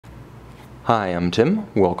Hi, I'm Tim.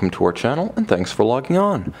 Welcome to our channel, and thanks for logging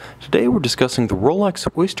on. Today we're discussing the Rolex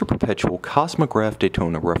Oyster Perpetual Cosmograph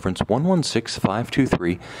Daytona reference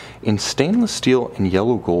 116523 in stainless steel and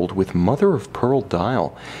yellow gold with mother-of-pearl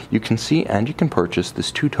dial. You can see and you can purchase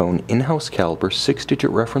this two-tone in-house caliber 6-digit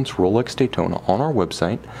reference Rolex Daytona on our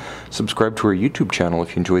website. Subscribe to our YouTube channel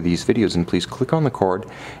if you enjoy these videos, and please click on the card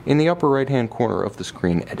in the upper right-hand corner of the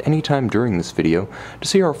screen at any time during this video to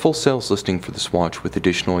see our full sales listing for this watch with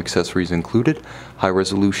additional accessories included,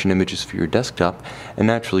 high-resolution images for your desktop, and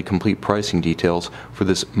naturally complete pricing details for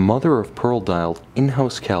this mother-of-pearl dialed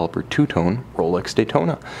in-house caliber two-tone Rolex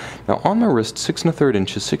Daytona. Now on my wrist, 6 1/3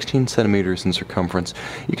 inches, 16 centimeters in circumference,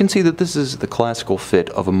 you can see that this is the classical fit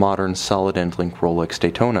of a modern solid end link Rolex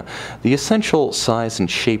Daytona. The essential size and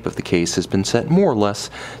shape of the case has been set more or less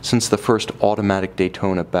since the first automatic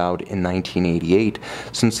Daytona bowed in 1988.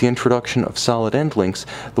 Since the introduction of solid end links,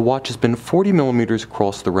 the watch has been 40 millimeters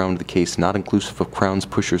across the round of the case, not inclusive of crowns,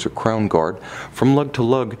 pushers, or crown guard. From lug to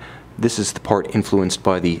lug, this is the part influenced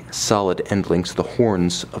by the solid end links, the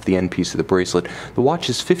horns of the end piece of the bracelet. The watch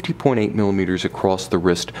is 50.8 millimeters across the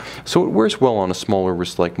wrist, so it wears well on a smaller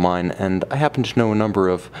wrist like mine, and I happen to know a number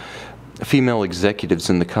of female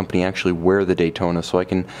executives in the company actually wear the Daytona, so I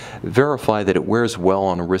can verify that it wears well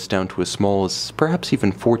on a wrist down to as small as perhaps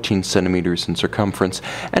even 14 centimeters in circumference,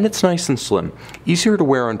 and it's nice and slim. Easier to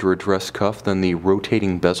wear under a dress cuff than the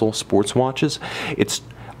rotating bezel sports watches. It's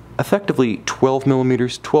effectively 12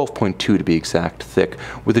 millimeters, 12.2 to be exact, thick,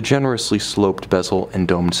 with a generously sloped bezel and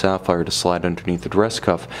domed sapphire to slide underneath the dress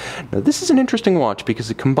cuff. Now this is an interesting watch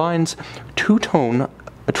because it combines two-tone,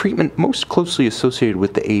 a treatment most closely associated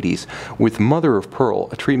with the 80s, with mother of pearl,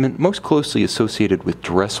 a treatment most closely associated with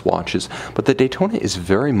dress watches. But the Daytona is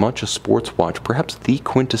very much a sports watch, perhaps the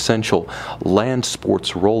quintessential land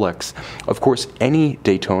sports Rolex. Of course, any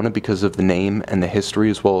Daytona, because of the name and the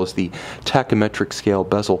history as well as the tachymetric scale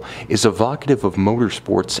bezel, is evocative of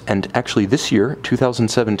motorsports. And actually this year,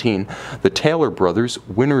 2017, the Taylor brothers,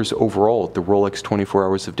 winners overall at the Rolex 24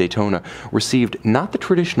 Hours of Daytona, received not the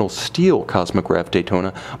traditional steel Cosmograph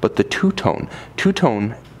Daytona, but the two-tone.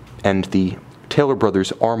 Two-tone, and the Taylor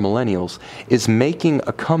brothers are millennials, is making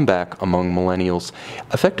a comeback among millennials,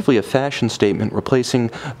 effectively a fashion statement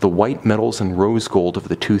replacing the white metals and rose gold of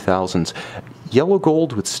the 2000s. Yellow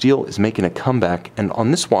gold with steel is making a comeback, and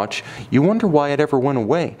on this watch, you wonder why it ever went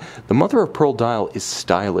away. The mother-of-pearl dial is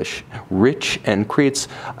stylish, rich, and creates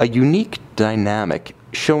a unique dynamic,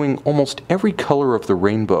 showing almost every color of the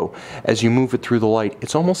rainbow as you move it through the light.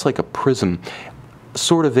 It's almost like a prism,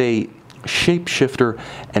 sort of a shapeshifter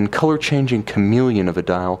and color-changing chameleon of a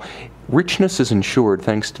dial. Richness is ensured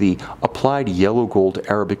thanks to the applied yellow gold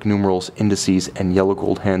Arabic numerals, indices, and yellow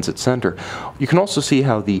gold hands at center. You can also see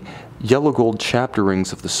how the yellow gold chapter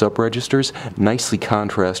rings of the sub-registers nicely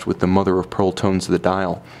contrast with the mother-of-pearl tones of the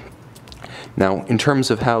dial. Now, in terms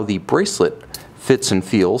of how the bracelet fits and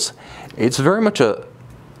feels, it's very much a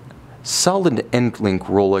solid end-link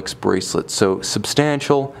Rolex bracelet, so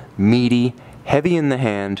substantial, meaty, heavy in the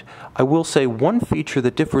hand. I will say one feature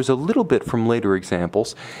that differs a little bit from later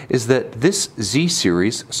examples is that this Z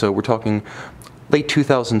series, so we're talking late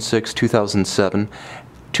 2006, 2007,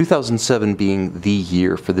 2007 being the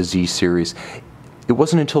year for the Z series, it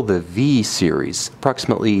wasn't until the V series,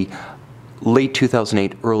 approximately late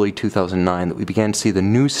 2008, early 2009, that we began to see the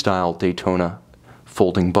new style Daytona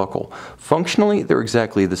folding buckle. Functionally, they're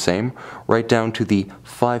exactly the same, right down to the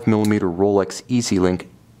 5mm Rolex EasyLink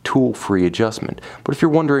tool-free adjustment. But if you're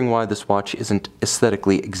wondering why this watch isn't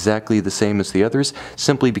aesthetically exactly the same as the others,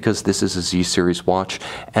 simply because this is a Z-series watch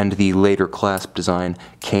and the later clasp design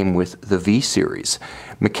came with the V-series.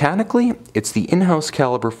 Mechanically, it's the in-house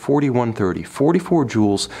caliber 4130, 44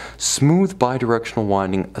 jewels, smooth bidirectional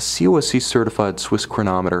winding, a COSC certified Swiss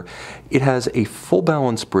chronometer. It has a full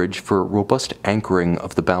balance bridge for robust anchoring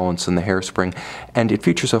of the balance and the hairspring, and it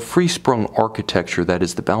features a free-sprung architecture, that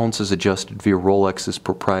is, the balance is adjusted via Rolex's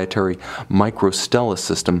proprietary micro-stella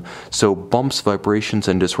system, so bumps, vibrations,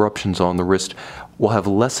 and disruptions on the wrist will have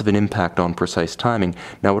less of an impact on precise timing.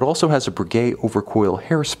 Now, it also has a Breguet overcoil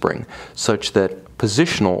hairspring, such that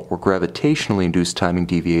positional or gravitationally induced timing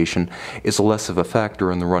deviation is less of a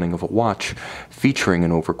factor in the running of a watch featuring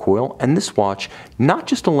an overcoil. And this watch, not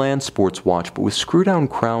just a land sports watch, but with screw-down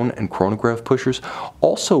crown and chronograph pushers,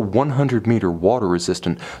 also 100-meter water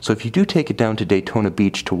resistant, so if you do take it down to Daytona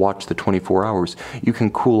Beach to watch the 24 hours, you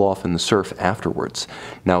can cool off in the surf afterwards.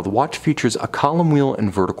 Now, the watch features a column wheel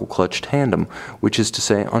and vertical clutch tandem, which is to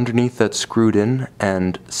say, underneath that screwed in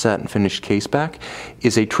and satin finished case back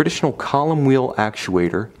is a traditional column wheel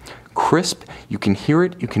actuator Crisp, you can hear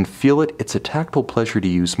it, you can feel it, it's a tactile pleasure to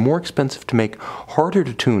use, more expensive to make, harder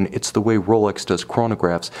to tune, it's the way Rolex does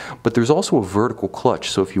chronographs, but there's also a vertical clutch,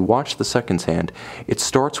 so if you watch the seconds hand, it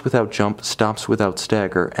starts without jump, stops without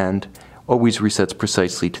stagger, and always resets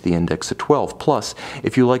precisely to the index at 12. Plus,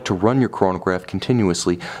 if you like to run your chronograph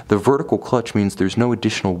continuously, the vertical clutch means there's no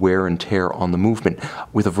additional wear and tear on the movement.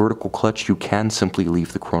 With a vertical clutch, you can simply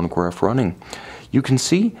leave the chronograph running. You can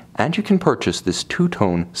see and you can purchase this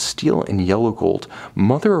two-tone steel and yellow gold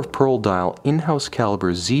mother of pearl dial in-house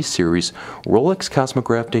caliber Z series Rolex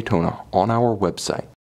Cosmograph Daytona on our website.